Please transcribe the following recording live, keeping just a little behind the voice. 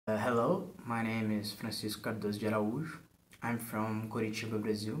Hello, my name is Cardoso de Araújo. I'm from Curitiba,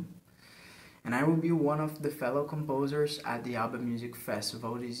 Brazil, and I will be one of the fellow composers at the Alba Music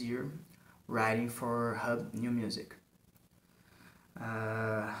Festival this year, writing for Hub New Music.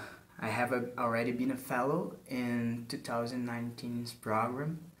 I have already been a fellow in 2019's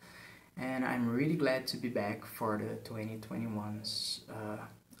program, and I'm really glad to be back for the 2021's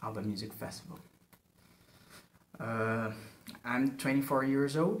Alba Music Festival. I'm 24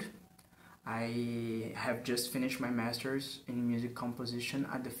 years old. I have just finished my master's in music composition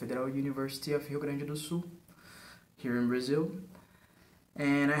at the Federal University of Grande do Sul, here in Brazil.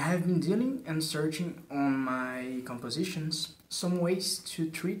 And I have been dealing and searching on my compositions some ways to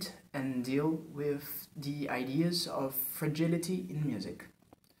treat and deal with the ideas of fragility in music.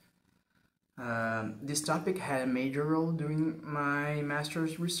 This topic had a major role during my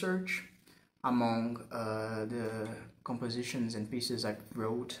master's research. Among the compositions and pieces I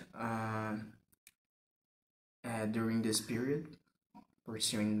wrote during this period,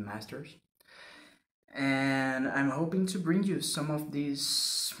 pursuing the master's. And I'm hoping to bring you some of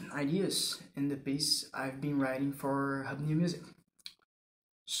these ideas in the piece I've been writing for Hub New Music.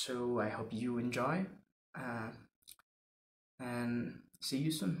 So I hope you enjoy, and see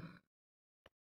you soon.